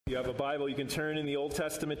you have a Bible, you can turn in the Old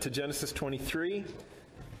Testament to Genesis 23.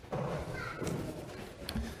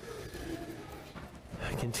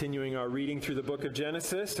 Continuing our reading through the book of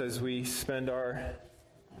Genesis as we spend our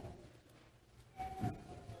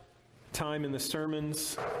time in the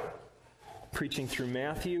sermons preaching through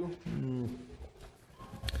Matthew.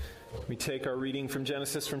 We take our reading from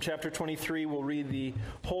Genesis from chapter 23. We'll read the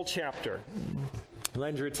whole chapter.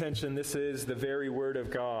 Lend your attention, this is the very word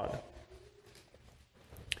of God.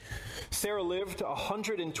 Sarah lived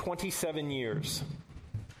 127 years.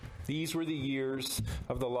 These were the years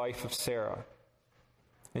of the life of Sarah.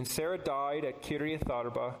 And Sarah died at Kiriath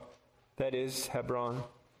Arba, that is, Hebron,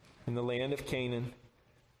 in the land of Canaan.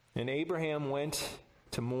 And Abraham went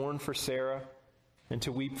to mourn for Sarah and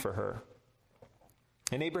to weep for her.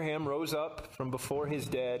 And Abraham rose up from before his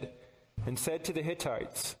dead and said to the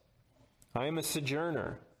Hittites, I am a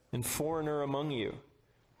sojourner and foreigner among you.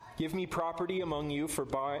 Give me property among you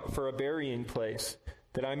for a burying place,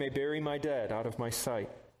 that I may bury my dead out of my sight.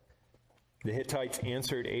 The Hittites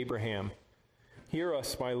answered Abraham, Hear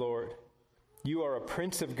us, my Lord. You are a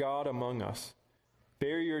prince of God among us.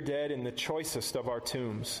 Bury your dead in the choicest of our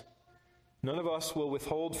tombs. None of us will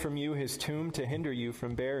withhold from you his tomb to hinder you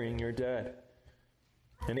from burying your dead.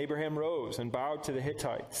 And Abraham rose and bowed to the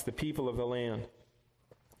Hittites, the people of the land.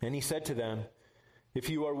 And he said to them, If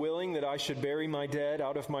you are willing that I should bury my dead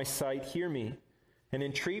out of my sight, hear me, and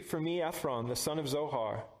entreat for me Ephron, the son of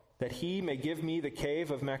Zohar, that he may give me the cave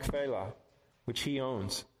of Machpelah, which he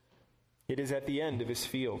owns. It is at the end of his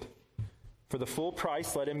field. For the full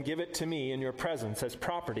price let him give it to me in your presence as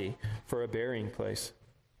property for a burying place.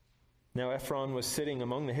 Now Ephron was sitting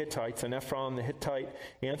among the Hittites, and Ephron the Hittite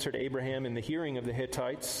answered Abraham in the hearing of the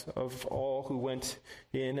Hittites, of all who went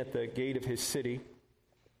in at the gate of his city,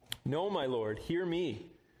 No, my Lord, hear me.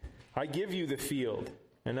 I give you the field,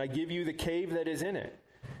 and I give you the cave that is in it.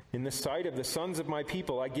 In the sight of the sons of my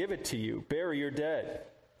people I give it to you. Bury your dead.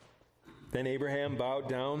 Then Abraham bowed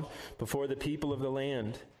down before the people of the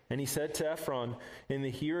land, and he said to Ephron in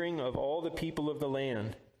the hearing of all the people of the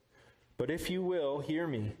land, But if you will, hear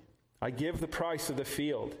me. I give the price of the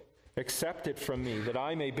field. Accept it from me, that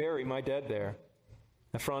I may bury my dead there.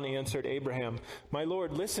 Ephron answered Abraham, My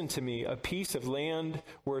Lord, listen to me. A piece of land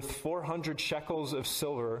worth 400 shekels of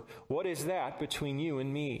silver. What is that between you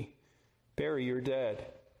and me? Bury your dead.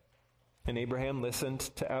 And Abraham listened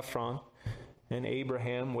to Ephron. And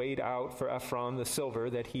Abraham weighed out for Ephron the silver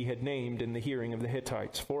that he had named in the hearing of the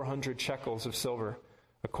Hittites, 400 shekels of silver,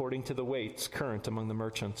 according to the weights current among the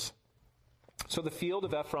merchants. So the field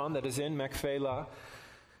of Ephron that is in Machpelah,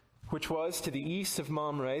 which was to the east of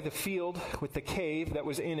Mamre, the field with the cave that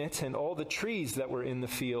was in it, and all the trees that were in the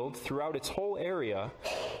field throughout its whole area,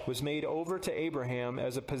 was made over to Abraham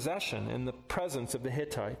as a possession in the presence of the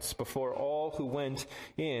Hittites, before all who went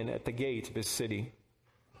in at the gate of his city.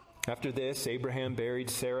 After this, Abraham buried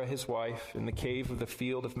Sarah his wife in the cave of the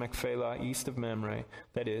field of Machpelah east of Mamre,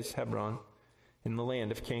 that is, Hebron, in the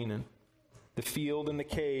land of Canaan. The field and the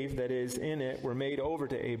cave that is in it were made over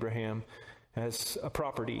to Abraham as a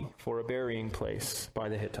property for a burying place by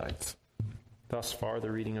the Hittites. Thus far,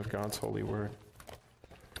 the reading of God's holy word.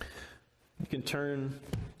 You can turn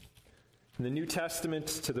in the New Testament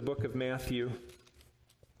to the book of Matthew.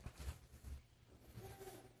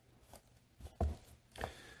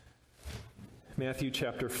 Matthew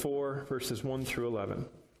chapter 4, verses 1 through 11.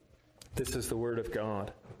 This is the word of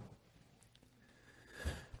God.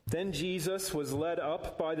 Then Jesus was led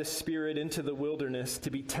up by the Spirit into the wilderness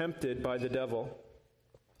to be tempted by the devil.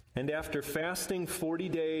 And after fasting 40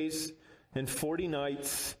 days and 40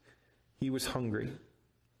 nights, he was hungry.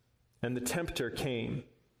 And the tempter came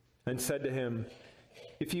and said to him,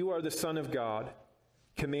 If you are the Son of God,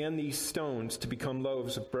 command these stones to become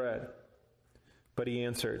loaves of bread. But he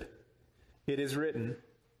answered, It is written,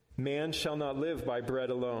 Man shall not live by bread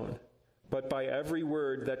alone, but by every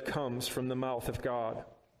word that comes from the mouth of God.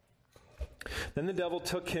 Then the devil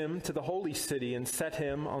took him to the holy city and set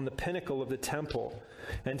him on the pinnacle of the temple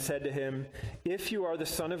and said to him, If you are the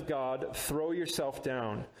Son of God, throw yourself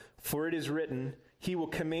down, for it is written, He will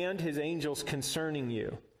command His angels concerning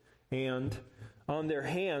you, and on their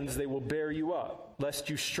hands they will bear you up, lest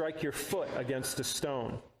you strike your foot against a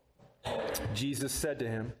stone. Jesus said to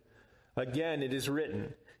him, Again it is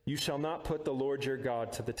written, You shall not put the Lord your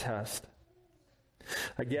God to the test.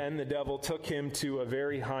 Again, the devil took him to a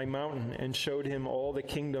very high mountain and showed him all the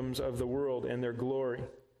kingdoms of the world and their glory.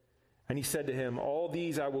 And he said to him, All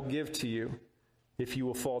these I will give to you, if you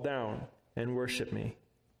will fall down and worship me.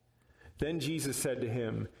 Then Jesus said to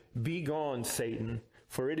him, Be gone, Satan,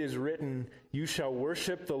 for it is written, You shall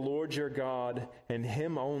worship the Lord your God, and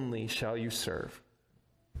him only shall you serve.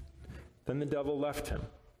 Then the devil left him,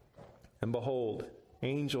 and behold,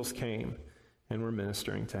 angels came and were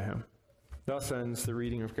ministering to him. Thus ends the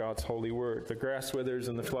reading of God's holy word. The grass withers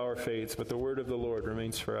and the flower fades, but the word of the Lord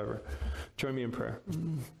remains forever. Join me in prayer.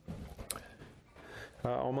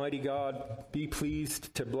 Almighty God, be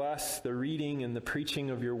pleased to bless the reading and the preaching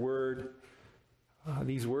of your word.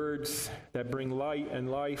 These words that bring light and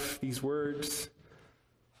life, these words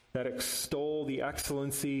that extol the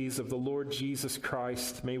excellencies of the Lord Jesus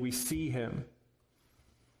Christ. May we see him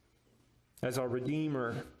as our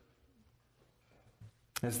Redeemer,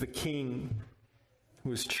 as the King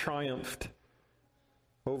who has triumphed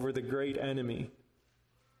over the great enemy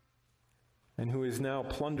and who is now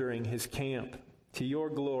plundering his camp to your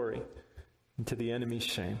glory and to the enemy's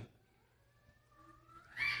shame.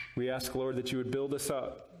 We ask, Lord, that you would build us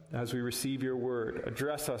up as we receive your word.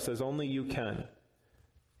 Address us as only you can.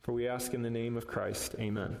 For we ask in the name of Christ.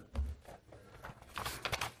 Amen.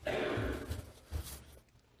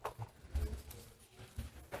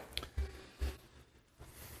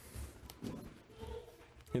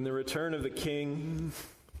 In the return of the king,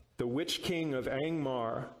 the witch king of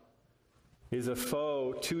Angmar is a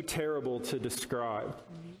foe too terrible to describe.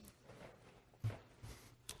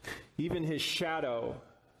 Even his shadow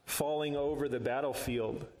falling over the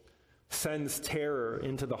battlefield sends terror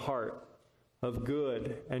into the heart of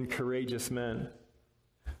good and courageous men.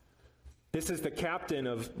 This is the captain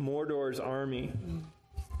of Mordor's army.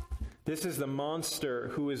 This is the monster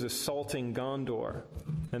who is assaulting Gondor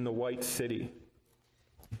and the White City.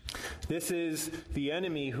 This is the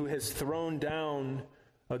enemy who has thrown down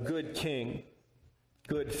a good king,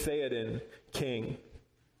 good Theoden king.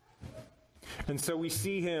 And so we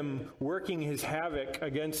see him working his havoc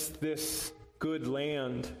against this good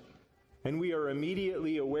land, and we are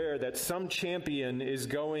immediately aware that some champion is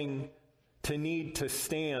going to need to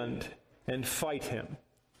stand and fight him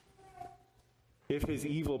if his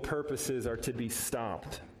evil purposes are to be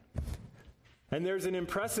stopped. And there's an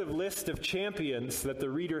impressive list of champions that the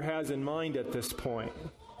reader has in mind at this point.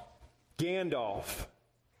 Gandalf.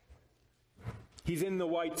 He's in the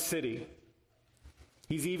White City.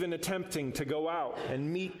 He's even attempting to go out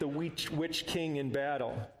and meet the Witch King in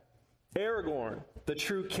battle. Aragorn, the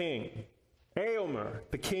true king. Éomer,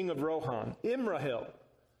 the king of Rohan. Imrahil,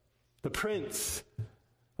 the prince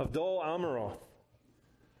of Dol Amroth.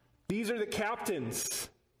 These are the captains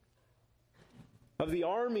of the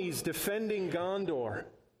armies defending Gondor.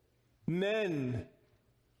 Men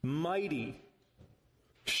mighty.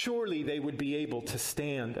 Surely they would be able to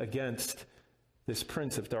stand against this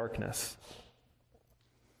prince of darkness.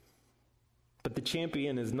 But the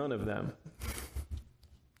champion is none of them.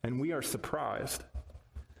 And we are surprised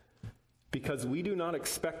because we do not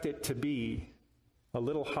expect it to be a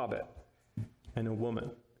little hobbit and a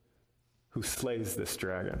woman who slays this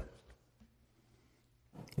dragon.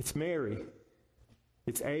 It's Merry,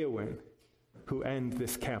 it's Éowyn who end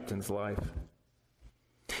this captain's life.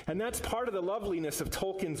 And that's part of the loveliness of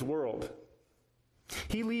Tolkien's world.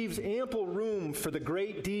 He leaves ample room for the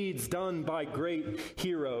great deeds done by great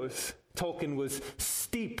heroes. Tolkien was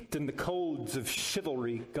steeped in the codes of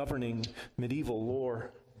chivalry governing medieval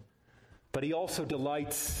lore. But he also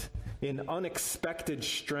delights in unexpected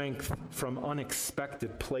strength from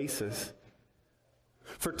unexpected places.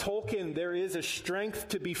 For Tolkien, there is a strength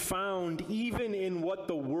to be found even in what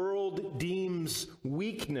the world deems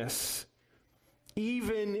weakness,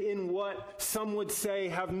 even in what some would say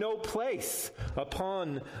have no place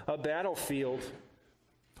upon a battlefield.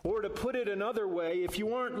 Or to put it another way, if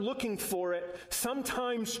you aren't looking for it,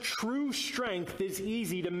 sometimes true strength is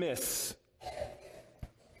easy to miss.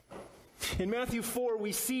 In Matthew 4,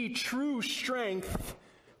 we see true strength,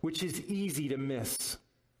 which is easy to miss.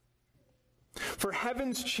 For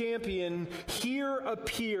heaven's champion here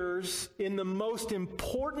appears in the most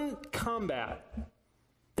important combat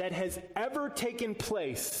that has ever taken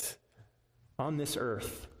place on this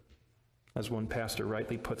earth, as one pastor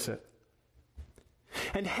rightly puts it.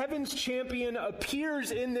 And heaven's champion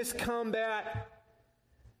appears in this combat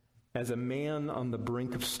as a man on the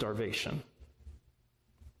brink of starvation,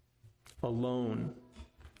 alone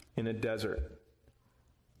in a desert,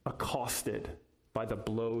 accosted by the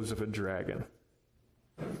blows of a dragon.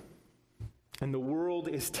 And the world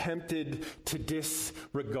is tempted to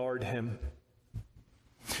disregard him.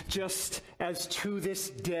 Just as to this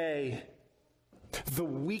day, the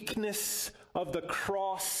weakness of the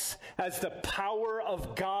cross as the power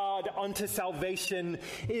of God unto salvation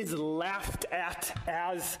is laughed at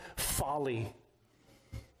as folly.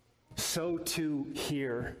 So too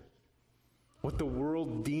here, what the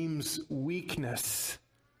world deems weakness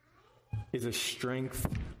is a strength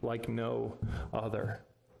like no other.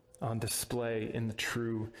 on display in the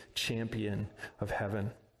true champion of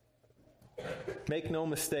heaven. Make no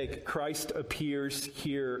mistake, Christ appears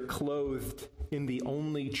here clothed in the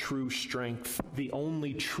only true strength, the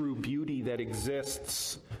only true beauty that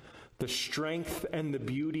exists, the strength and the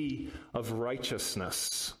beauty of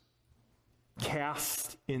righteousness,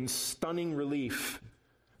 cast in stunning relief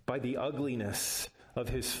by the ugliness of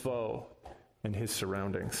his foe and his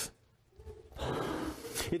surroundings.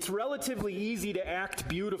 It's relatively easy to act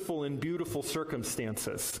beautiful in beautiful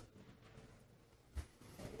circumstances.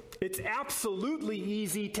 It's absolutely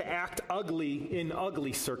easy to act ugly in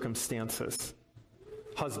ugly circumstances.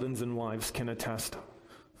 Husbands and wives can attest,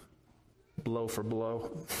 blow for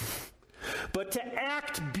blow. But to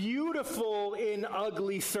act beautiful in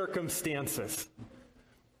ugly circumstances,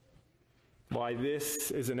 why,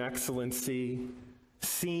 this is an excellency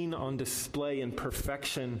seen on display in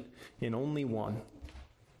perfection in only one,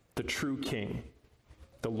 the true King,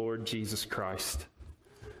 the Lord Jesus Christ.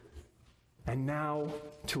 And now,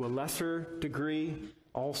 to a lesser degree,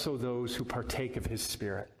 also those who partake of his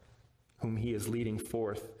Spirit, whom he is leading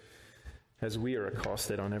forth as we are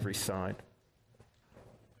accosted on every side.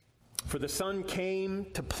 For the Son came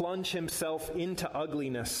to plunge himself into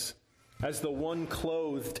ugliness as the one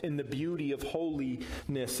clothed in the beauty of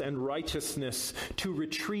holiness and righteousness to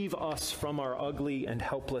retrieve us from our ugly and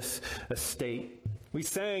helpless estate. We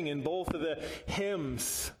sang in both of the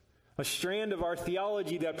hymns a strand of our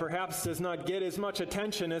theology that perhaps does not get as much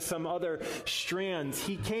attention as some other strands.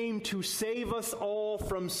 He came to save us all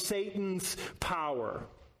from Satan's power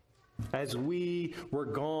as we were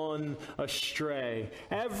gone astray.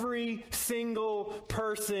 Every single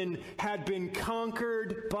person had been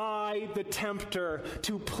conquered by the tempter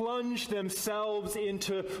to plunge themselves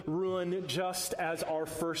into ruin, just as our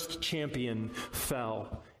first champion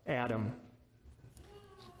fell, Adam.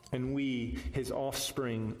 And we, his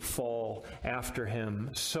offspring, fall after him.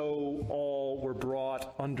 So all were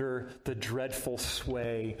brought under the dreadful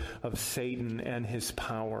sway of Satan and his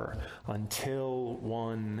power, until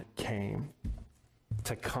one came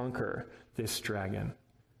to conquer this dragon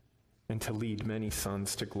and to lead many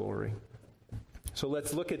sons to glory. So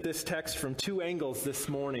let's look at this text from two angles this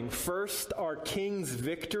morning. First, our King's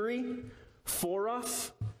victory for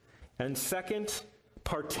us, and second,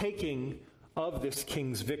 partaking of this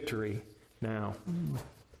King's victory now.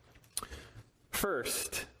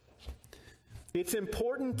 First, it's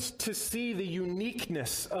important to see the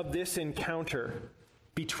uniqueness of this encounter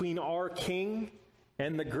between our King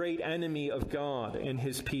and the great enemy of God and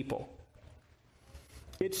his people.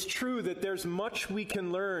 It's true that there's much we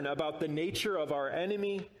can learn about the nature of our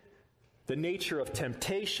enemy, the nature of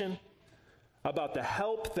temptation, about the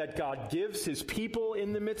help that God gives his people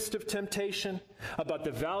in the midst of temptation, about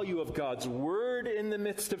the value of God's word in the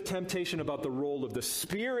midst of temptation, about the role of the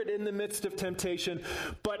Spirit in the midst of temptation.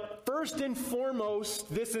 But first and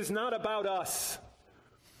foremost, this is not about us.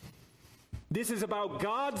 This is about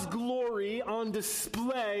God's glory on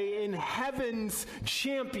display in heaven's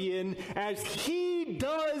champion as he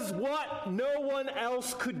does what no one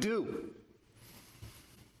else could do.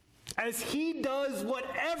 As he does what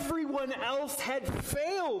everyone else had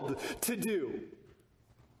failed to do.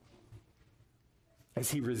 As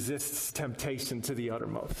he resists temptation to the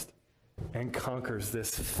uttermost and conquers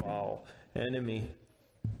this foul enemy.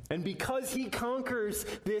 And because he conquers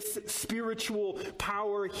this spiritual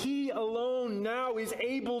power, he alone now is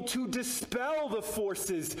able to dispel the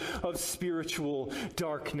forces of spiritual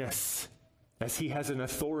darkness, as he has an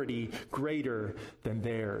authority greater than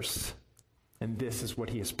theirs. And this is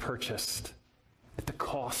what he has purchased at the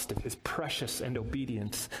cost of his precious and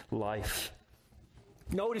obedient life.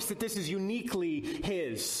 Notice that this is uniquely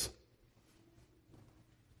his.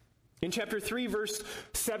 In chapter 3, verse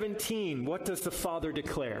 17, what does the Father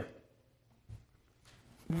declare?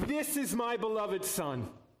 This is my beloved Son,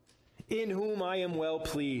 in whom I am well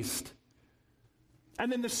pleased.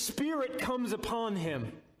 And then the Spirit comes upon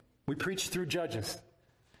him. We preach through Judges.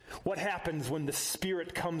 What happens when the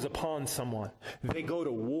Spirit comes upon someone? They go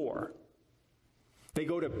to war. They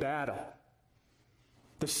go to battle.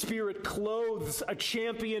 The Spirit clothes a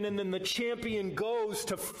champion, and then the champion goes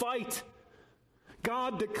to fight.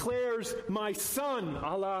 God declares, my Son,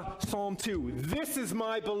 a la Psalm 2. This is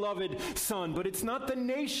my beloved Son. But it's not the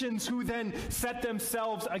nations who then set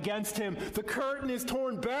themselves against him. The curtain is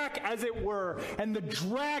torn back, as it were, and the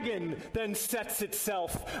dragon then sets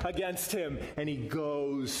itself against him, and he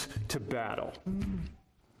goes to battle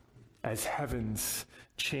as heaven's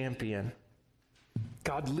champion.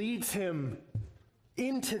 God leads him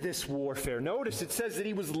into this warfare. Notice it says that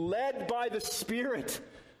he was led by the Spirit.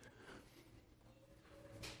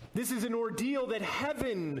 This is an ordeal that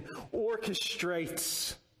heaven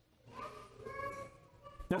orchestrates.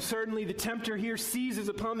 Now, certainly the tempter here seizes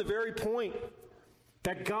upon the very point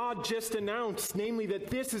that God just announced, namely that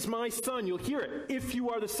this is my son. You'll hear it. If you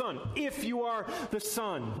are the son. If you are the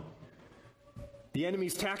son. The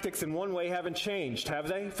enemy's tactics in one way haven't changed, have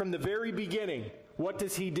they? From the very beginning, what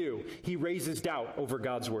does he do? He raises doubt over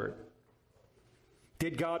God's word.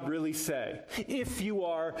 Did God really say, if you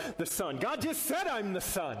are the son? God just said I'm the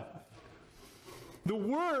son. The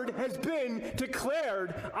word has been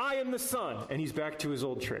declared, I am the son. And he's back to his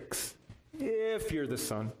old tricks. If you're the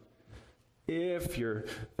son. If you're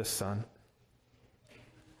the son.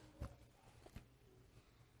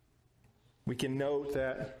 We can note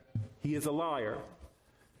that he is a liar.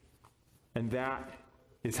 And that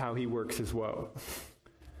is how he works his woe.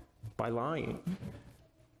 By lying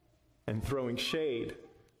and throwing shade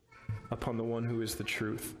upon the one who is the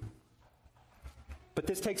truth. But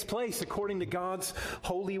this takes place according to God's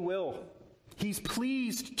holy will. He's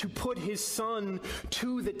pleased to put his son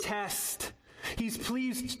to the test. He's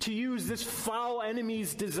pleased to use this foul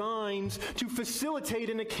enemy's designs to facilitate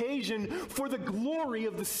an occasion for the glory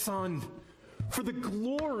of the Son, for the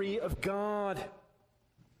glory of God.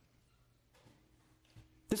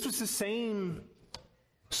 This was the same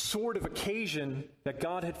sort of occasion that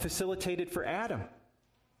God had facilitated for Adam,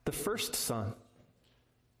 the first son.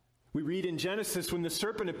 We read in Genesis when the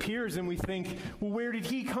serpent appears and we think, well, where did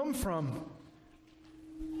he come from?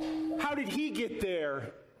 How did he get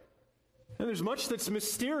there? And there's much that's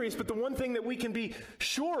mysterious, but the one thing that we can be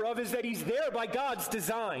sure of is that he's there by God's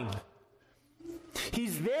design.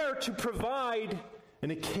 He's there to provide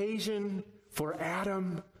an occasion for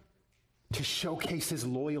Adam to showcase his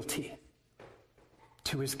loyalty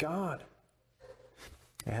to his God.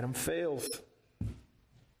 Adam fails.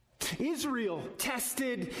 Israel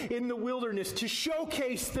tested in the wilderness to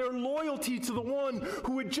showcase their loyalty to the one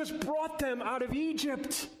who had just brought them out of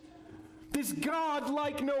Egypt. This God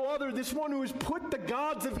like no other, this one who has put the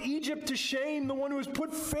gods of Egypt to shame, the one who has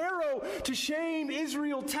put Pharaoh to shame.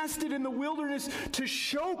 Israel tested in the wilderness to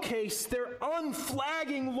showcase their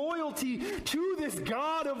unflagging loyalty to this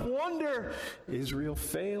God of wonder. Israel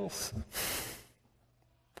fails.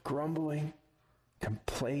 Grumbling,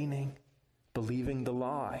 complaining, believing the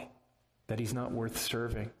lie that he's not worth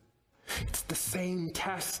serving. It's the same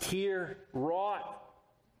test here wrought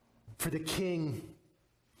for the king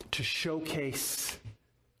to showcase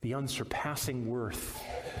the unsurpassing worth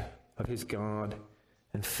of his God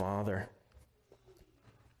and Father.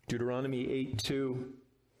 Deuteronomy 8:2.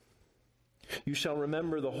 You shall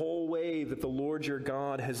remember the whole way that the Lord your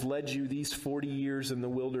God has led you these 40 years in the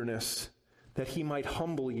wilderness, that he might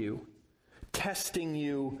humble you, testing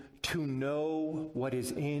you to know what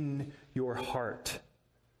is in your heart,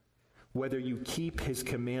 whether you keep his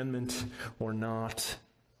commandment or not.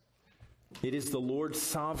 It is the Lord's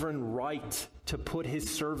sovereign right to put his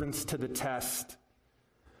servants to the test,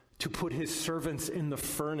 to put his servants in the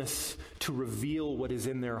furnace, to reveal what is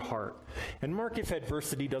in their heart. And mark if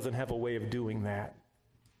adversity doesn't have a way of doing that.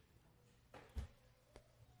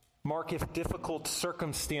 Mark if difficult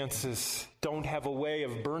circumstances don't have a way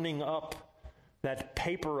of burning up that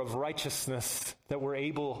paper of righteousness that we're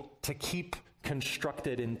able to keep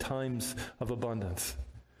constructed in times of abundance.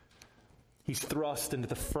 He's thrust into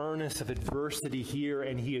the furnace of adversity here,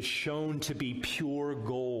 and he is shown to be pure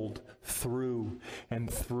gold through, and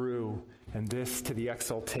this to the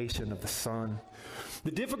exaltation of the Son.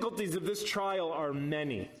 The difficulties of this trial are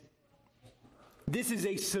many. This is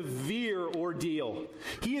a severe ordeal.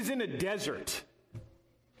 He is in a desert.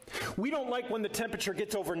 We don't like when the temperature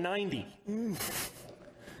gets over 90.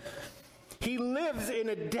 He lives in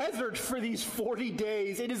a desert for these 40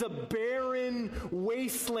 days. It is a barren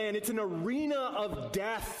wasteland. It's an arena of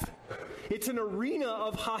death. It's an arena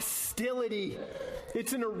of hostility.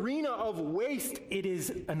 It's an arena of waste. It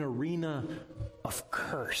is an arena of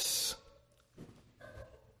curse.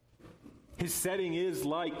 His setting is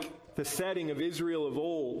like the setting of Israel of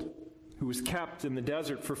old, who was kept in the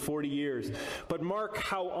desert for 40 years. But mark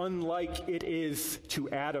how unlike it is to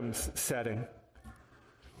Adam's setting.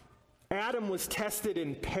 Adam was tested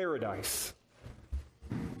in paradise.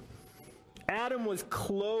 Adam was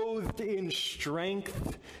clothed in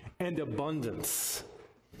strength and abundance.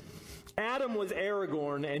 Adam was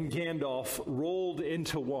Aragorn and Gandalf rolled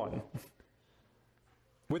into one,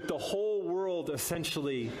 with the whole world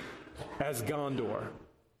essentially as Gondor,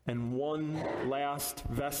 and one last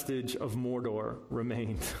vestige of Mordor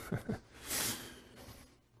remained.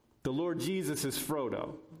 The Lord Jesus is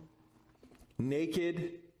Frodo,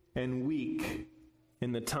 naked and weak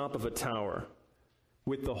in the top of a tower,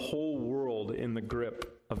 with the whole world in the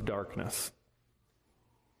grip of darkness.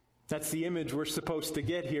 That's the image we're supposed to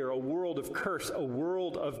get here, a world of curse, a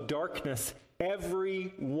world of darkness,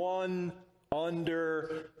 everyone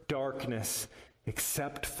under darkness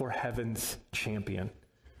except for heaven's champion.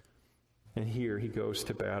 And here he goes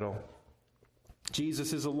to battle.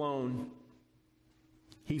 Jesus is alone.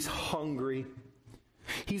 He's hungry.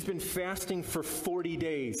 He's been fasting for 40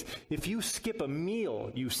 days. If you skip a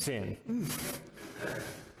meal, you sin.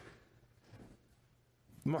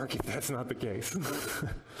 Mark, if that's not the case.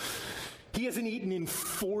 He hasn't eaten in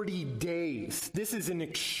 40 days. This is an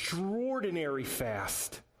extraordinary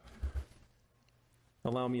fast.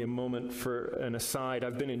 Allow me a moment for an aside.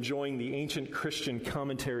 I've been enjoying the Ancient Christian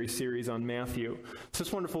Commentary series on Matthew. It's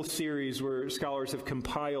this wonderful series where scholars have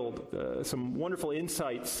compiled some wonderful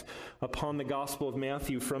insights upon the Gospel of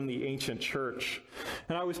Matthew from the ancient church.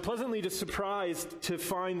 And I was pleasantly surprised to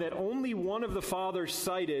find that only one of the fathers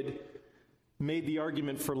cited made the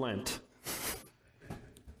argument for Lent.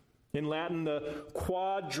 In Latin, the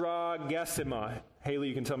Quadragesima. Haley,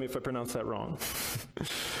 you can tell me if I pronounce that wrong.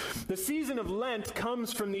 The season of Lent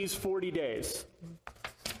comes from these 40 days.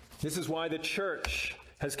 This is why the church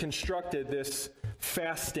has constructed this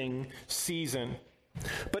fasting season.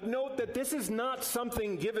 But note that this is not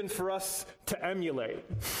something given for us to emulate.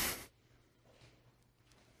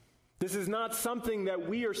 This is not something that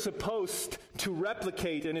we are supposed to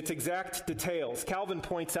replicate in its exact details. Calvin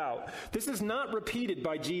points out, this is not repeated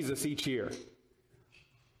by Jesus each year.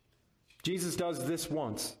 Jesus does this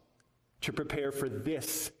once to prepare for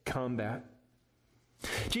this combat.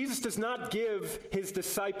 Jesus does not give his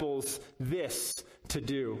disciples this to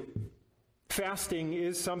do. Fasting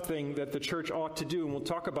is something that the church ought to do, and we'll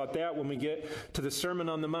talk about that when we get to the Sermon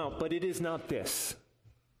on the Mount, but it is not this.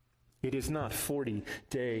 It is not 40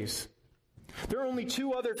 days. There are only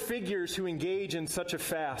two other figures who engage in such a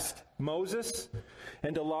fast, Moses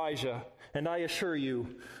and Elijah, and I assure you,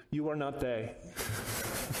 you are not they.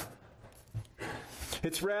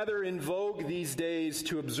 It's rather in vogue these days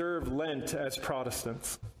to observe Lent as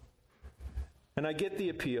Protestants. And I get the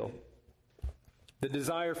appeal, the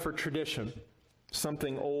desire for tradition,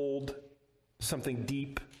 something old, something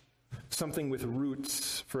deep, something with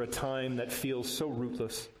roots for a time that feels so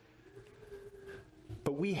rootless.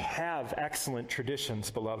 But we have excellent traditions,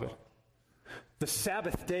 beloved. The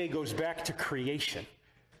Sabbath day goes back to creation.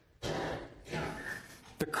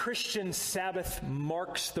 The Christian Sabbath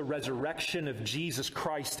marks the resurrection of Jesus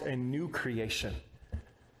Christ and new creation.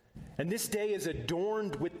 And this day is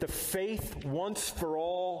adorned with the faith once for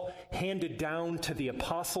all handed down to the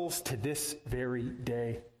apostles to this very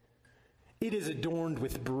day. It is adorned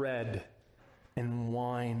with bread and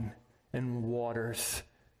wine and waters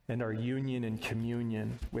and our union and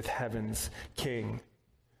communion with heaven's King.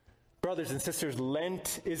 Brothers and sisters,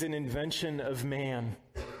 Lent is an invention of man.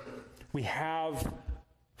 We have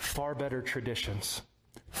far better traditions,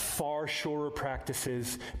 far surer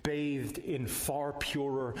practices, bathed in far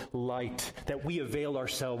purer light, that we avail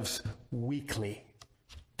ourselves weekly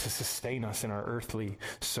to sustain us in our earthly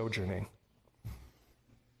sojourning.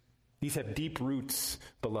 These have deep roots,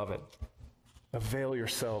 beloved. Avail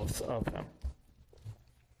yourselves of them.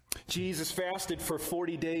 Jesus fasted for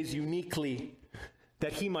 40 days uniquely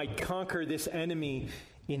that he might conquer this enemy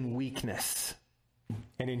in weakness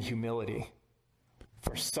and in humility.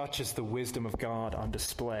 For such is the wisdom of God on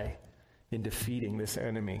display in defeating this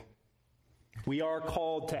enemy. We are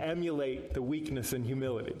called to emulate the weakness and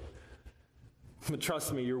humility. But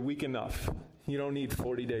trust me, you're weak enough. You don't need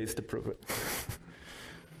 40 days to prove it.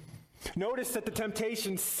 Notice that the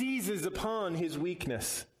temptation seizes upon his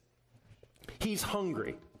weakness. He's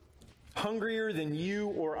hungry. Hungrier than you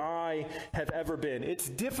or I have ever been. It's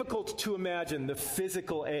difficult to imagine the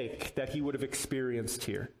physical ache that he would have experienced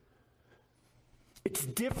here. It's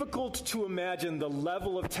difficult to imagine the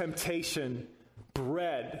level of temptation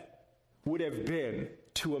bread would have been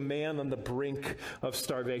to a man on the brink of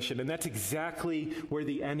starvation. And that's exactly where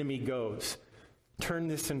the enemy goes. Turn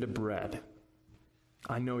this into bread.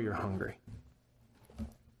 I know you're hungry.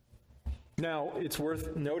 Now, it's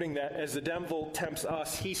worth noting that as the devil tempts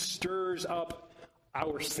us, he stirs up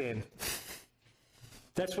our sin.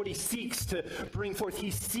 That's what he seeks to bring forth.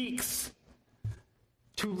 He seeks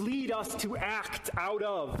to lead us to act out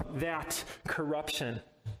of that corruption.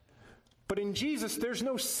 But in Jesus, there's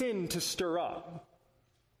no sin to stir up.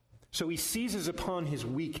 So he seizes upon his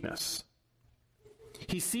weakness.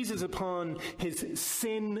 He seizes upon his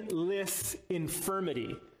sinless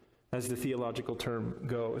infirmity, as the theological term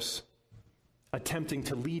goes, attempting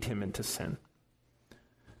to lead him into sin.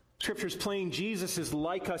 Scripture's plain, Jesus is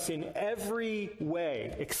like us in every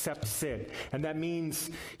way except sin. And that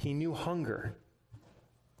means he knew hunger.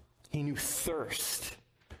 He knew thirst.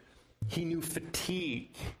 He knew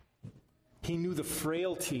fatigue. He knew the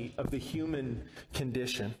frailty of the human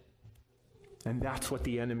condition. And that's what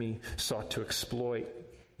the enemy sought to exploit.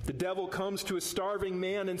 The devil comes to a starving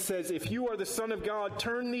man and says, if you are the Son of God,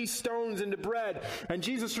 turn these stones into bread. And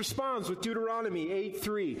Jesus responds with Deuteronomy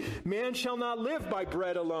 8:3, man shall not live by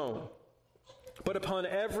bread alone, but upon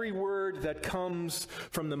every word that comes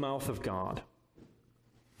from the mouth of God.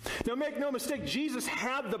 Now make no mistake, Jesus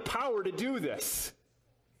had the power to do this.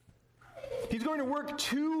 He's going to work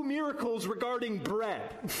 2 miracles regarding bread.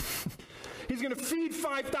 He's going to feed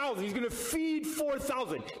 5,000. He's going to feed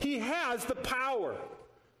 4,000. He has the power.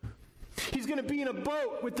 He's going to be in a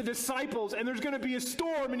boat with the disciples, and there's going to be a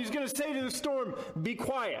storm, and he's going to say to the storm, be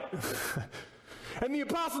quiet. And the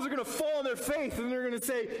apostles are going to fall on their face, and they're going to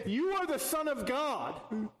say, you are the Son of God.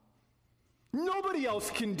 Nobody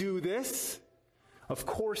else can do this. Of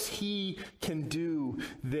course he can do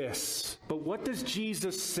this. But what does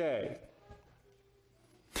Jesus say?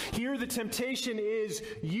 Here the temptation is,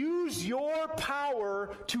 use your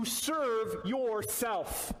power to serve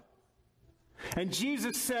yourself. And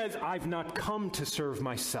Jesus says, I've not come to serve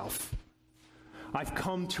myself. I've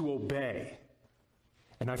come to obey.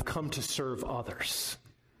 And I've come to serve others,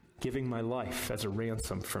 giving my life as a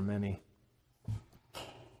ransom for many.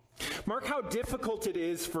 Mark how difficult it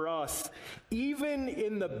is for us, even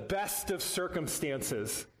in the best of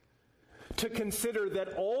circumstances, to consider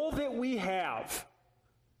that all that we have,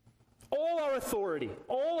 all our authority,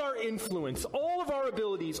 all our influence, all of our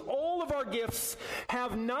abilities, all of our gifts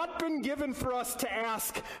have not been given for us to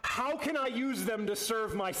ask, how can I use them to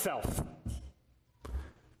serve myself?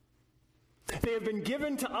 They have been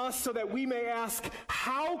given to us so that we may ask,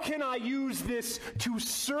 how can I use this to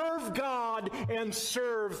serve God and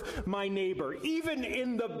serve my neighbor? Even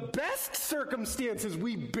in the best circumstances,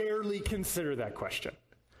 we barely consider that question.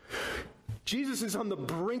 Jesus is on the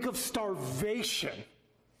brink of starvation.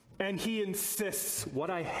 And he insists,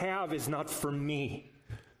 what I have is not for me.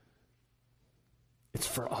 It's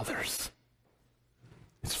for others.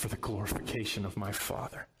 It's for the glorification of my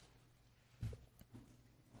Father.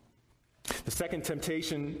 The second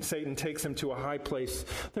temptation, Satan takes him to a high place.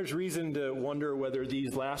 There's reason to wonder whether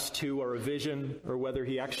these last 2 are a vision or whether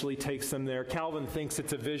he actually takes them there. Calvin thinks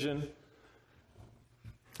it's a vision.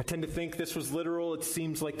 I tend to think this was literal. It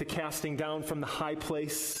seems like the casting down from the high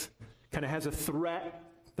place kind of has a threat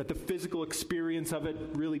that the physical experience of it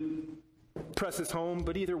really presses home.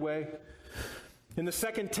 But either way, in the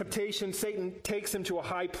second temptation, Satan takes him to a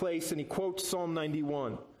high place and he quotes Psalm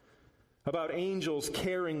 91 about angels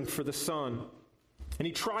caring for the Son. And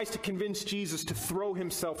he tries to convince Jesus to throw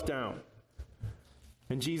himself down.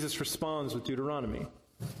 And Jesus responds with Deuteronomy,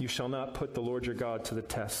 you shall not put the Lord your God to the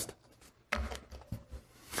test.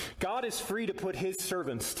 God is free to put his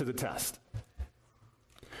servants to the test.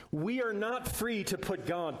 We are not free to put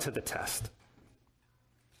God to the test.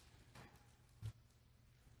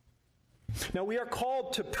 Now, we are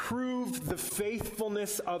called to prove the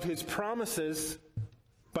faithfulness of his promises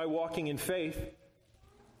by walking in faith,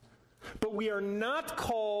 but we are not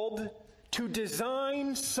called to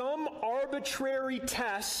design some arbitrary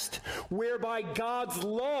test whereby God's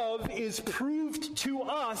love is proved to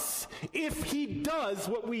us if he does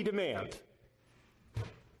what we demand.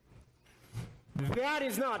 That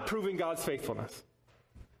is not proving God's faithfulness.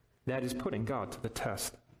 That is putting God to the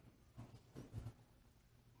test.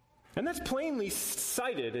 And that's plainly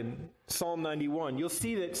cited in Psalm 91. You'll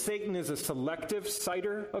see that Satan is a selective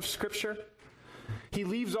citer of Scripture. He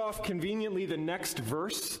leaves off conveniently the next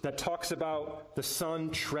verse that talks about the Son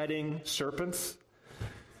treading serpents.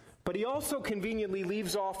 But he also conveniently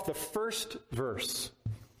leaves off the first verse.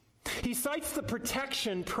 He cites the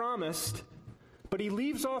protection promised, but he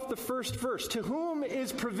leaves off the first verse. To whom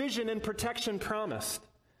is provision and protection promised?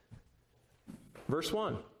 Verse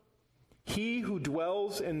 1. He who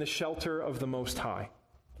dwells in the shelter of the Most High.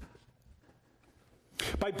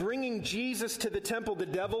 By bringing Jesus to the temple, the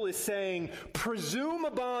devil is saying, presume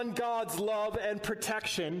upon God's love and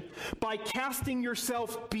protection by casting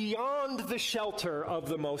yourself beyond the shelter of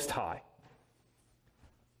the Most High.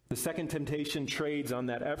 The second temptation trades on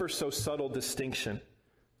that ever so subtle distinction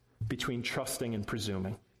between trusting and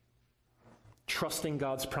presuming. Trusting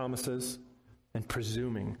God's promises and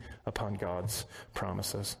presuming upon God's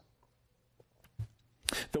promises.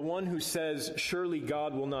 The one who says, surely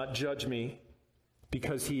God will not judge me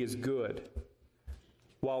because he is good,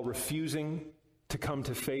 while refusing to come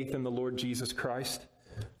to faith in the Lord Jesus Christ,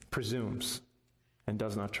 presumes and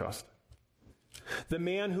does not trust. The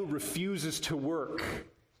man who refuses to work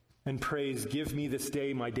and prays, "Give me this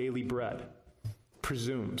day my daily bread,"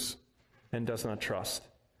 presumes and does not trust.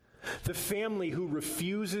 The family who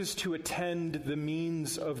refuses to attend the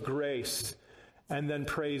means of grace and then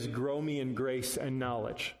prays, "Grow me in grace and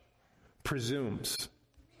knowledge," presumes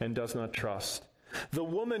and does not trust. The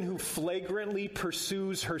woman who flagrantly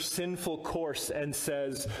pursues her sinful course and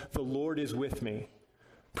says, "The Lord is with me,"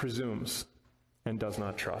 presumes and does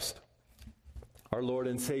not trust. Our Lord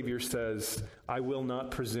and Savior says, "I will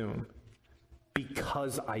not presume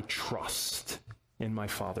because I trust in my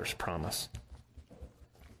Father's promise."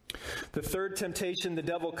 The third temptation, the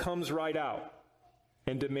devil comes right out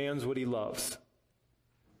and demands what he loves: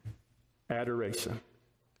 adoration.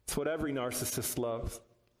 It's what every narcissist loves,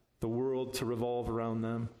 the world to revolve around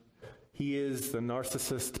them. He is the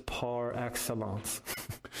narcissist par excellence.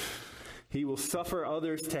 He will suffer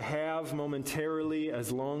others to have momentarily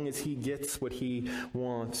as long as he gets what he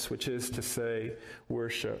wants, which is to say,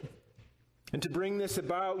 worship. And to bring this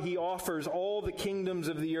about, he offers all the kingdoms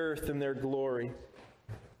of the earth and their glory.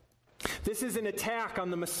 This is an attack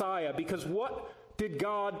on the Messiah, because what did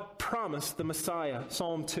God promise the Messiah?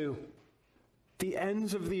 Psalm 2. "The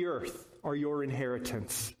ends of the earth are your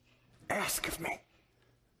inheritance. Ask of me."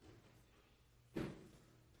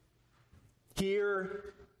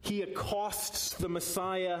 Here, he accosts the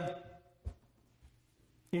Messiah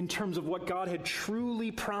in terms of what God had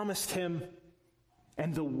truly promised him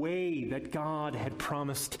and the way that God had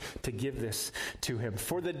promised to give this to him.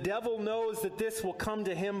 For the devil knows that this will come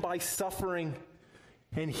to him by suffering,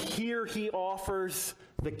 and here he offers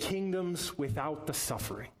the kingdoms without the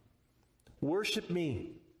suffering. "Worship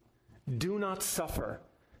me, do not suffer,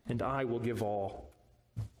 and I will give all."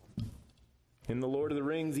 In The Lord of the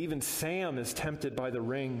Rings, even Sam is tempted by the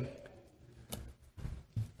ring.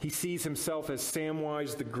 He sees himself as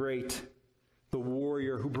Samwise the Great, the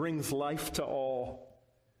warrior who brings life to all.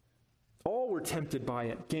 All were tempted by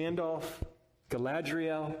it. Gandalf,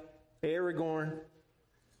 Galadriel, Aragorn.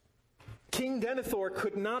 King Denethor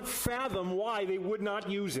could not fathom why they would not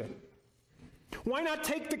use it. Why not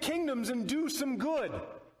take the kingdoms and do some good?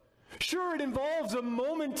 Sure, it involves a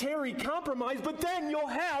momentary compromise, but then you'll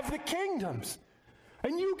have the kingdoms,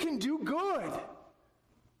 and you can do good.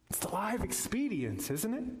 It's the lie of expedience,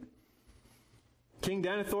 isn't it? King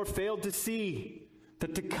Denethor failed to see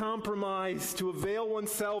that to compromise, to avail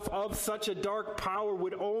oneself of such a dark power,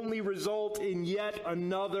 would only result in yet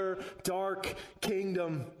another dark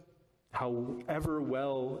kingdom, however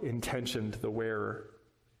well-intentioned the wearer.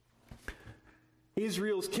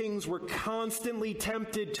 Israel's kings were constantly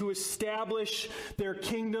tempted to establish their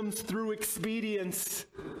kingdoms through expedience.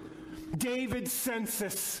 David's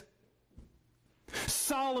census,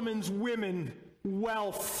 Solomon's women,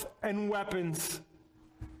 wealth, and weapons,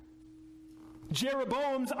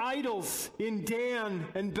 Jeroboam's idols in Dan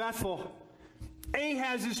and Bethel,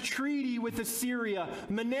 Ahaz's treaty with Assyria,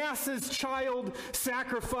 Manasseh's child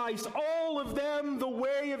sacrifice, all of them the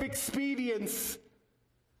way of expedience.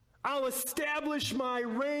 I'll establish my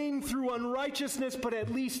reign through unrighteousness, but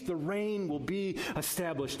at least the reign will be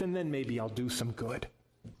established, and then maybe I'll do some good.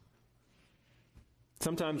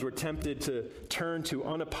 Sometimes we're tempted to turn to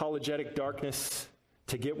unapologetic darkness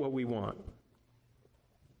to get what we want.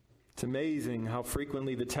 It's amazing how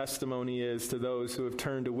frequently the testimony is to those who have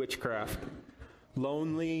turned to witchcraft.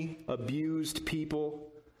 Lonely, abused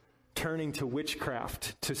people turning to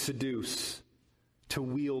witchcraft to seduce, to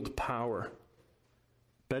wield power.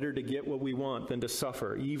 Better to get what we want than to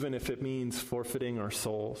suffer, even if it means forfeiting our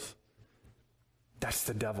souls. That's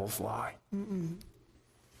the devil's lie.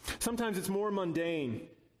 Sometimes it's more mundane.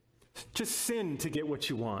 Just sin to get what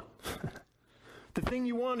you want. The thing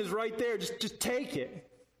you want is right there. Just take it.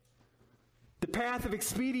 The path of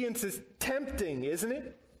expedience is tempting, isn't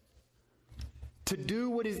it? To do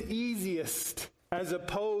what is easiest as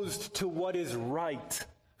opposed to what is right.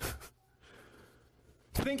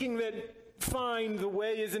 Thinking that, fine, the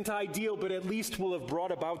way isn't ideal, but at least we'll have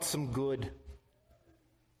brought about some good.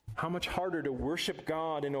 How much harder to worship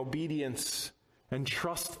God in obedience and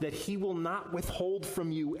trust that He will not withhold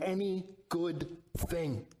from you any good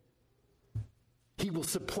thing. He will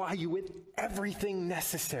supply you with everything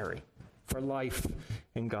necessary for life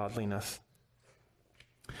and godliness.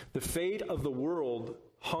 The fate of the world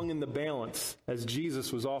hung in the balance as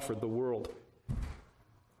Jesus was offered the world.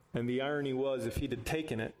 And the irony was, if He'd had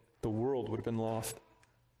taken it, the world would have been lost.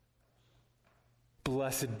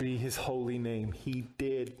 Blessed be His holy name. He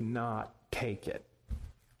did not take it.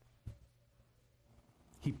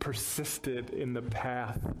 He persisted in the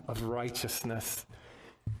path of righteousness,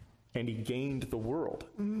 and He gained the world.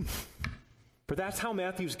 For that's how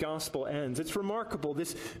Matthew's gospel ends. It's remarkable,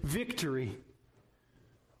 this victory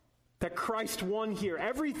that Christ won here.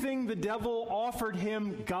 Everything the devil offered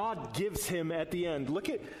him, God gives him at the end. Look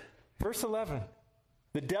at verse 11.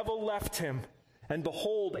 The devil left him, and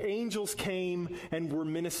behold, angels came and were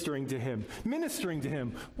ministering to him. Ministering to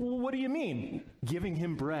him. What do you mean? Giving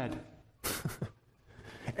him bread.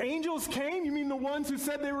 Angels came? You mean the ones who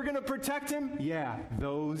said they were going to protect him? Yeah,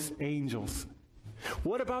 those angels.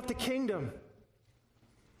 What about the kingdom?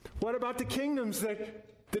 What about the kingdoms that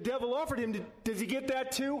the devil offered him? Does he get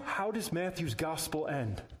that too? How does Matthew's gospel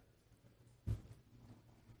end?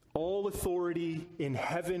 All authority in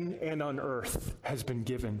heaven and on earth has been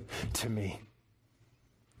given to me.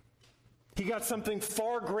 He got something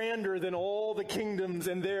far grander than all the kingdoms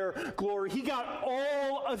and their glory. He got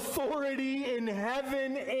all authority in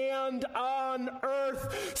heaven and on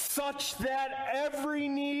earth, such that every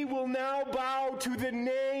knee will now bow to the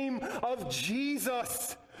name of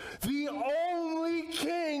Jesus, the only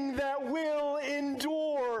King that will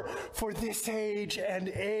endure for this age and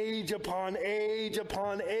age upon age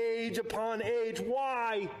upon age upon age.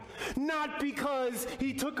 Why? Not because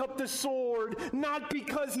he took up the sword, not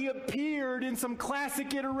because he appeared in some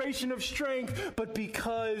classic iteration of strength, but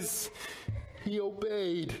because he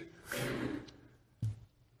obeyed.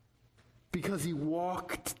 Because he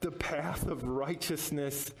walked the path of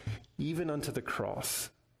righteousness even unto the cross,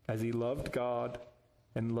 as he loved God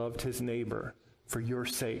and loved his neighbor for your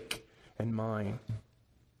sake and mine.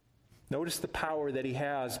 Notice the power that he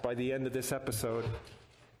has by the end of this episode.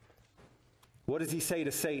 What does he say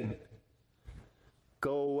to Satan?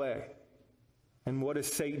 Go away. And what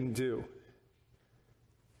does Satan do?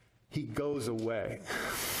 He goes away.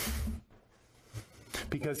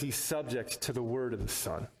 Because he's subject to the word of the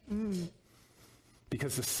Son.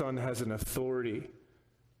 Because the Son has an authority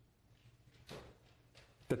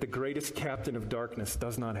that the greatest captain of darkness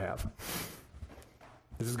does not have.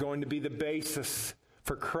 This is going to be the basis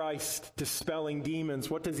for Christ dispelling demons.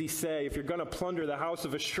 What does he say? If you're going to plunder the house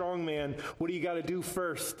of a strong man, what do you got to do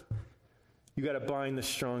first? You got to bind the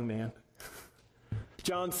strong man.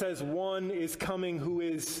 John says, one is coming who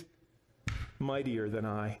is mightier than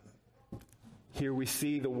I. Here we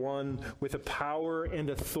see the one with a power and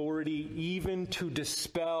authority even to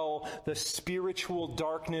dispel the spiritual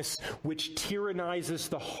darkness which tyrannizes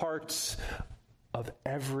the hearts of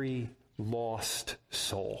every lost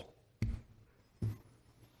soul.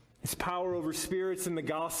 His power over spirits in the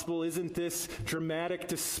gospel isn't this dramatic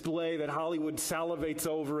display that Hollywood salivates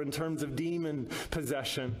over in terms of demon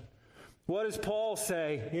possession. What does Paul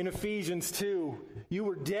say in Ephesians 2? You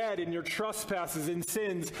were dead in your trespasses and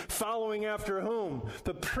sins, following after whom?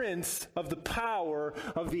 The prince of the power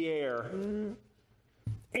of the air.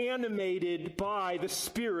 Animated by the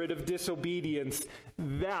spirit of disobedience.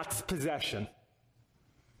 That's possession.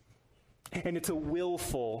 And it's a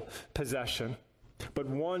willful possession. But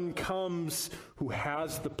one comes who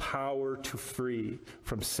has the power to free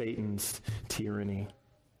from Satan's tyranny.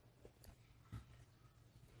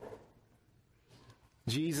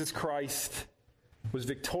 Jesus Christ was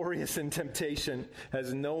victorious in temptation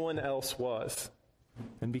as no one else was.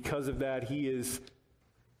 And because of that, he is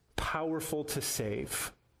powerful to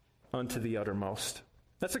save unto the uttermost.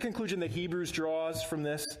 That's a conclusion that Hebrews draws from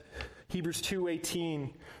this. Hebrews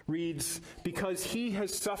 2:18 reads, because he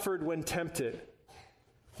has suffered when tempted,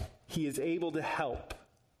 he is able to help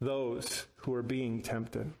those who are being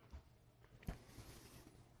tempted.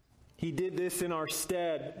 He did this in our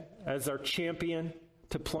stead as our champion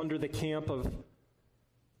to plunder the camp of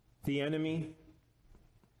the enemy.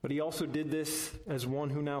 But he also did this as one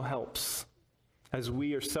who now helps, as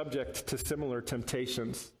we are subject to similar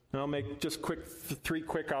temptations. And I'll make just three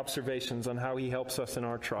quick observations on how he helps us in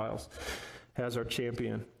our trials as our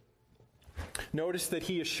champion. Notice that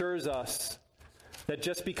he assures us that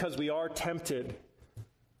just because we are tempted,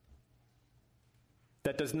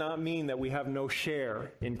 that does not mean that we have no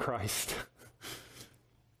share in Christ.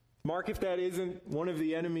 Mark if that isn't one of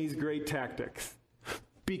the enemy's great tactics.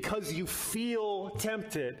 Because you feel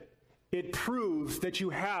tempted, it proves that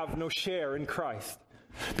you have no share in Christ.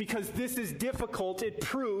 Because this is difficult, it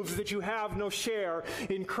proves that you have no share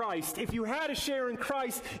in Christ. If you had a share in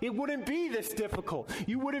Christ, it wouldn't be this difficult.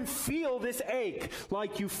 You wouldn't feel this ache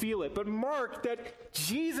like you feel it. But mark that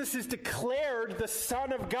Jesus is declared the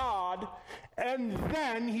Son of God, and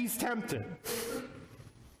then he's tempted.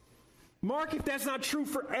 Mark if that's not true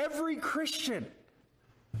for every Christian.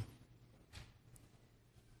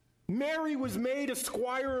 Mary was made a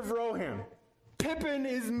squire of Rohan. Pippin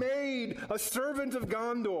is made a servant of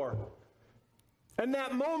Gondor. And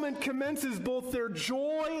that moment commences both their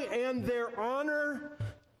joy and their honor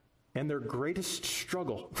and their greatest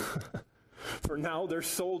struggle. For now they're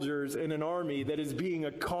soldiers in an army that is being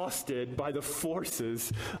accosted by the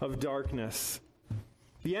forces of darkness.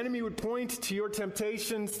 The enemy would point to your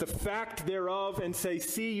temptations, the fact thereof, and say,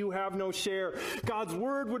 see, you have no share. God's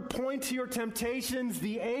word would point to your temptations,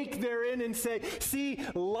 the ache therein, and say, see,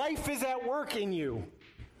 life is at work in you.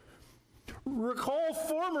 Recall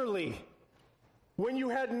formerly, when you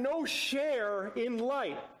had no share in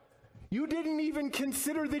light, you didn't even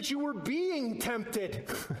consider that you were being tempted.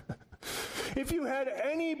 If you had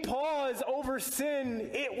any pause over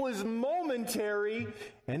sin, it was momentary,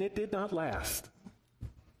 and it did not last.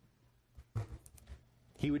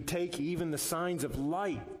 He would take even the signs of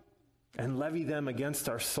light and levy them against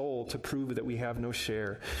our soul to prove that we have no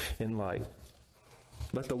share in light.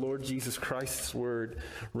 Let the Lord Jesus Christ's word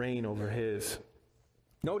reign over his.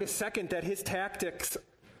 Notice, second, that his tactics,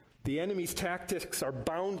 the enemy's tactics, are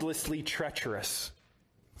boundlessly treacherous.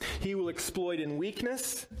 He will exploit in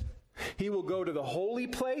weakness. He will go to the holy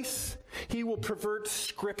place. He will pervert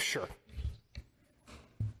Scripture.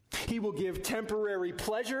 He will give temporary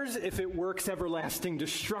pleasures if it works everlasting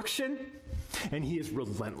destruction, and he is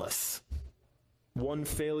relentless. One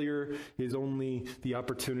failure is only the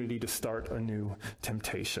opportunity to start a new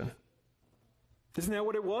temptation. Isn't that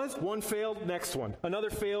what it was? One failed, next one. Another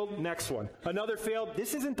failed, next one. Another failed.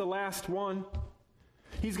 This isn't the last one.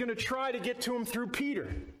 He's going to try to get to him through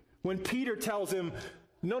Peter. When Peter tells him,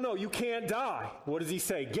 no, you can't die. What does he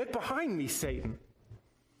say? Get behind me, Satan.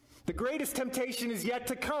 The greatest temptation is yet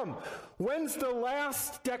to come. When's the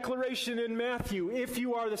last declaration in Matthew? If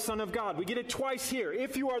you are the Son of God. We get it twice here.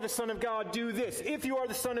 If you are the Son of God, do this. If you are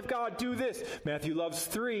the Son of God, do this. Matthew loves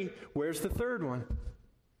 3. Where's the third one?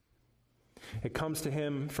 It comes to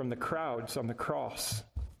him from the crowds on the cross.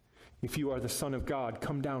 If you are the Son of God,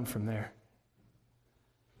 come down from there.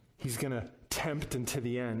 He's going to tempt unto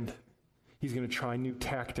the end. He's going to try new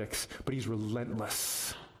tactics, but he's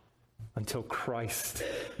relentless until Christ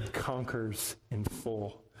conquers in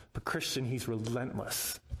full. But Christian, he's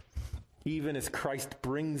relentless. Even as Christ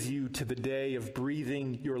brings you to the day of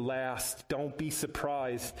breathing your last, don't be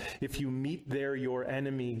surprised if you meet there your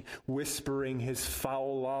enemy whispering his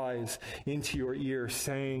foul lies into your ear,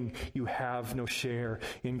 saying you have no share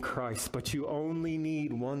in Christ. But you only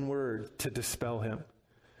need one word to dispel him.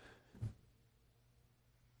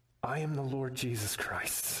 I am the Lord Jesus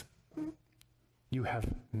Christ. You have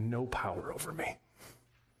no power over me.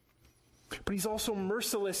 But he's also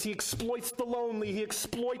merciless. He exploits the lonely. He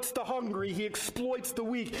exploits the hungry. He exploits the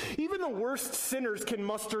weak. Even the worst sinners can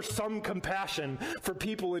muster some compassion for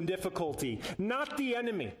people in difficulty. Not the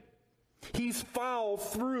enemy. He's foul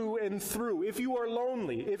through and through. If you are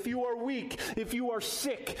lonely, if you are weak, if you are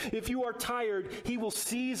sick, if you are tired, he will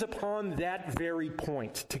seize upon that very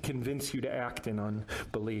point to convince you to act in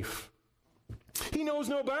unbelief. He knows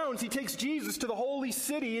no bounds. He takes Jesus to the holy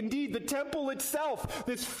city, indeed the temple itself.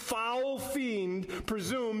 This foul fiend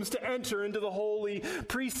presumes to enter into the holy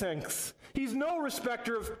precincts. He's no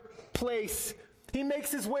respecter of place. He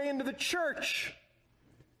makes his way into the church,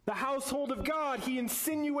 the household of God. He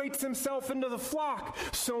insinuates himself into the flock,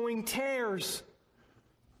 sowing tares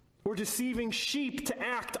or deceiving sheep to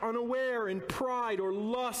act unaware in pride or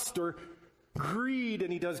lust or greed,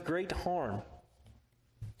 and he does great harm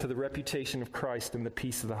to the reputation of Christ and the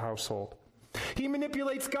peace of the household. He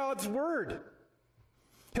manipulates God's word.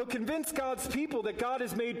 He'll convince God's people that God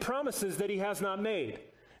has made promises that he has not made.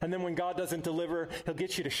 And then when God doesn't deliver, he'll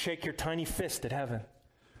get you to shake your tiny fist at heaven.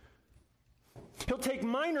 He'll take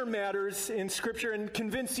minor matters in Scripture and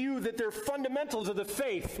convince you that they're fundamentals of the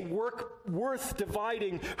faith, worth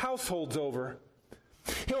dividing households over.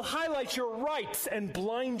 He'll highlight your rights and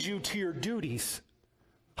blind you to your duties.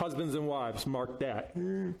 Husbands and wives, mark that.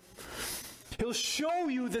 He'll show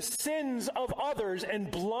you the sins of others and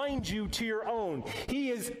blind you to your own. He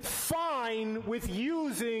is fine with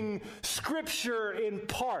using Scripture in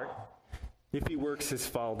part if he works his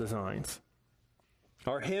foul designs.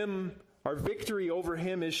 Our victory over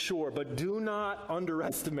him is sure, but do not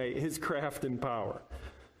underestimate his craft and power.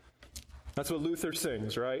 That's what Luther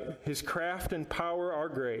sings, right? His craft and power are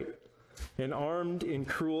great, and armed in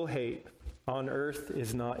cruel hate, on earth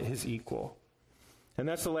is not his equal. And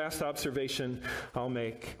that's the last observation I'll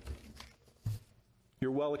make.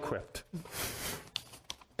 You're well equipped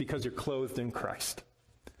because you're clothed in Christ.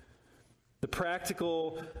 The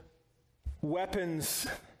practical weapons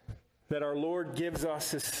that our Lord gives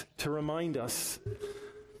us is to remind us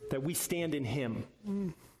that we stand in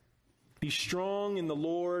him. Be strong in the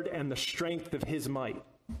Lord and the strength of his might,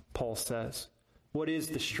 Paul says. What is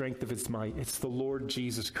the strength of his might? It's the Lord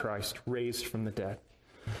Jesus Christ raised from the dead.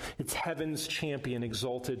 It's heaven's champion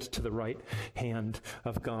exalted to the right hand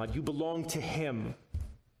of God. You belong to him.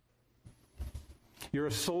 You're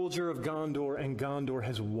a soldier of Gondor, and Gondor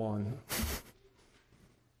has won.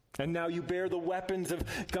 And now you bear the weapons of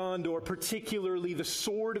Gondor, particularly the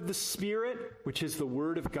sword of the Spirit, which is the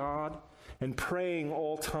word of God, and praying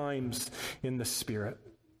all times in the Spirit.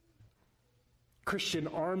 Christian,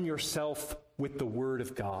 arm yourself with the word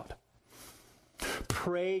of God.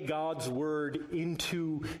 Pray God's word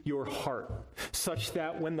into your heart, such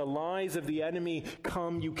that when the lies of the enemy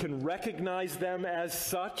come, you can recognize them as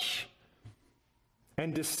such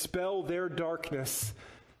and dispel their darkness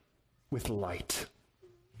with light.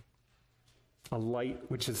 A light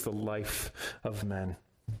which is the life of men.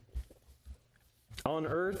 On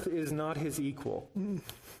earth is not his equal. And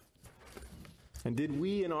did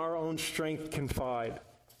we in our own strength confide,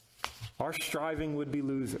 our striving would be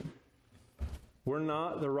losing. We're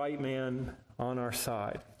not the right man on our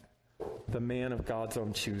side, the man of God's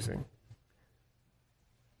own choosing.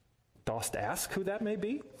 Dost ask who that may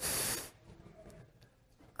be?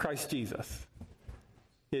 Christ Jesus.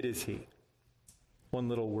 It is he. One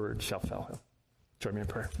little word shall fail him. Join me in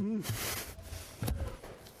prayer.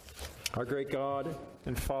 Our great God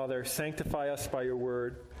and Father, sanctify us by your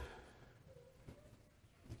word.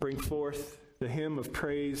 Bring forth the hymn of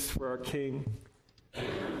praise for our King.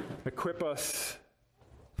 Equip us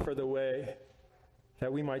for the way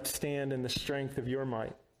that we might stand in the strength of your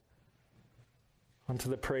might unto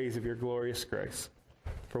the praise of your glorious grace.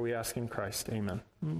 For we ask in Christ. Amen.